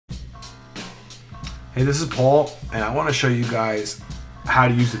Hey, this is Paul, and I want to show you guys how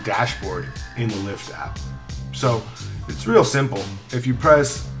to use the dashboard in the Lyft app. So it's real simple. If you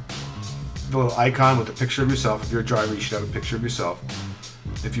press the little icon with the picture of yourself, if you're a driver, you should have a picture of yourself.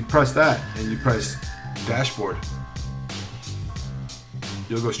 If you press that and you press dashboard,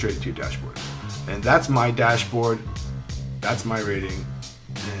 you'll go straight to your dashboard. And that's my dashboard, that's my rating,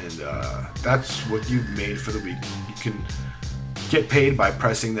 and that's what you've made for the week. You can get paid by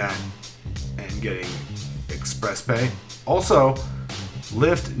pressing that and getting express pay. Also,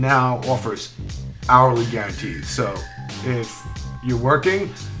 Lyft now offers hourly guarantees. So if you're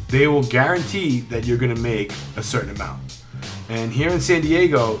working, they will guarantee that you're going to make a certain amount. And here in San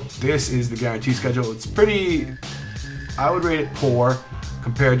Diego, this is the guarantee schedule. It's pretty, I would rate it poor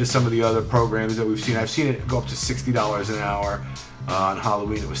compared to some of the other programs that we've seen. I've seen it go up to $60 an hour. On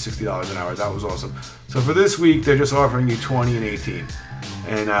Halloween, it was $60 an hour. That was awesome. So for this week, they're just offering you 20 and 18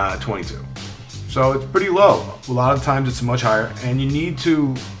 and 22. So it's pretty low. A lot of times it's much higher, and you need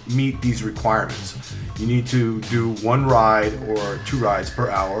to meet these requirements. You need to do one ride or two rides per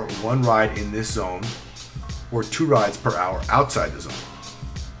hour, one ride in this zone, or two rides per hour outside the zone.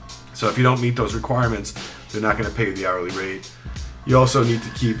 So if you don't meet those requirements, they're not going to pay you the hourly rate. You also need to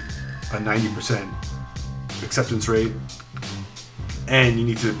keep a 90% acceptance rate, and you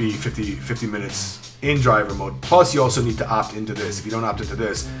need to be 50 minutes in driver mode. Plus, you also need to opt into this. If you don't opt into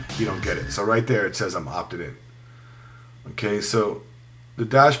this, you don't get it. So right there, it says I'm opted in. Okay, so the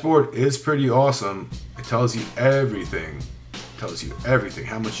dashboard is pretty awesome. It tells you everything. It tells you everything,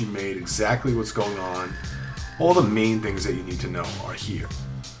 how much you made, exactly what's going on. All the main things that you need to know are here.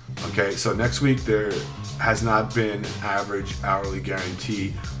 Okay, so next week there has not been an average hourly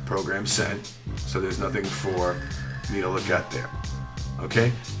guarantee program sent, so there's nothing for me to look at there.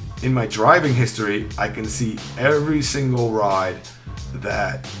 Okay, in my driving history, I can see every single ride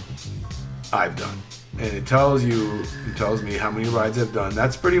that I've done, and it tells me how many rides I've done.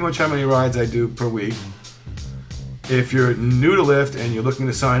 That's pretty much how many rides I do per week. If you're new to Lyft and you're looking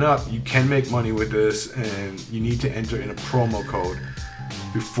to sign up, you can make money with this, and you need to enter in a promo code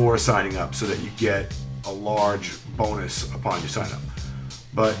before signing up so that you get a large bonus upon your sign up.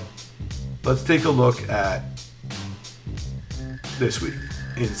 But let's take a look at this week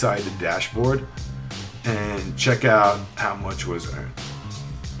inside the dashboard and check out how much was earned.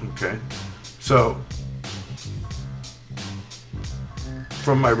 Okay, so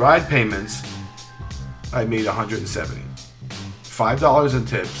from my ride payments, I made $170. $5 in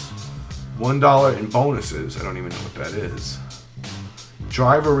tips, $1 in bonuses, I don't even know what that is.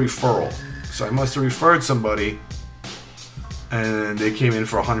 Driver referral, so I must have referred somebody and they came in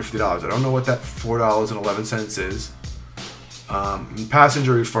for $150. I don't know what that $4.11 is.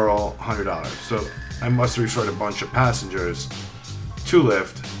 Passenger referral, $100. So I must have referred a bunch of passengers to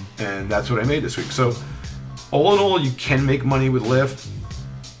Lyft, and that's what I made this week. So all in all, you can make money with Lyft.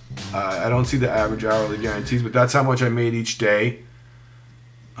 I don't see the average hourly guarantees, but that's how much I made each day.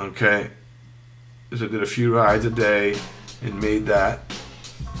 Okay, so I did a few rides a day and made that,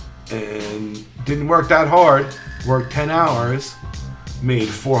 and didn't work that hard. Worked 10 hours, made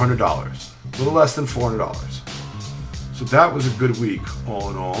 $400, a little less than $400. So that was a good week,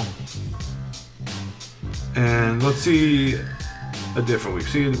 all in all. And let's see a different week.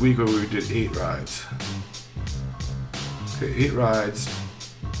 See the week where we did 8 rides. Okay, 8 rides.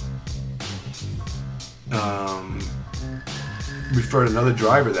 Referred another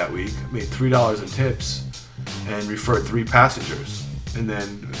driver that week, made $3 in tips, and referred 3 passengers. And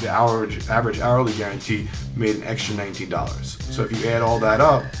then the average hourly guarantee made an extra $19. So if you add all that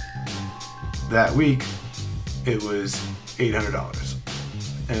up, that week, it was $800,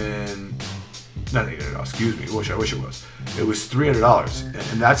 and not $800, excuse me, I wish it was. It was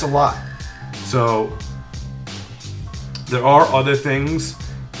 $300, and that's a lot. So there are other things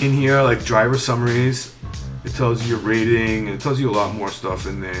in here like driver summaries. It tells you your rating, and it tells you a lot more stuff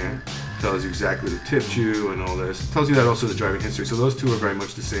in there. It tells you exactly who tipped you and all this. It tells you that also in the driving history. So those two are very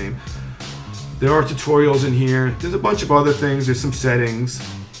much the same. There are tutorials in here. There's a bunch of other things. There's some settings.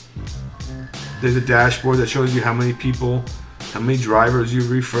 There's a dashboard that shows you how many people, how many drivers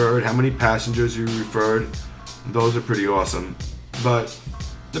you've referred, how many passengers you referred. Those are pretty awesome. But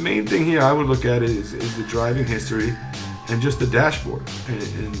the main thing here I would look at is the driving history and just the dashboard.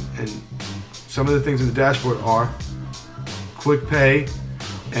 And some of the things in the dashboard are quick pay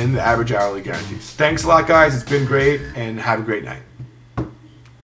and the average hourly guarantees. Thanks a lot, guys. It's been great, and have a great night.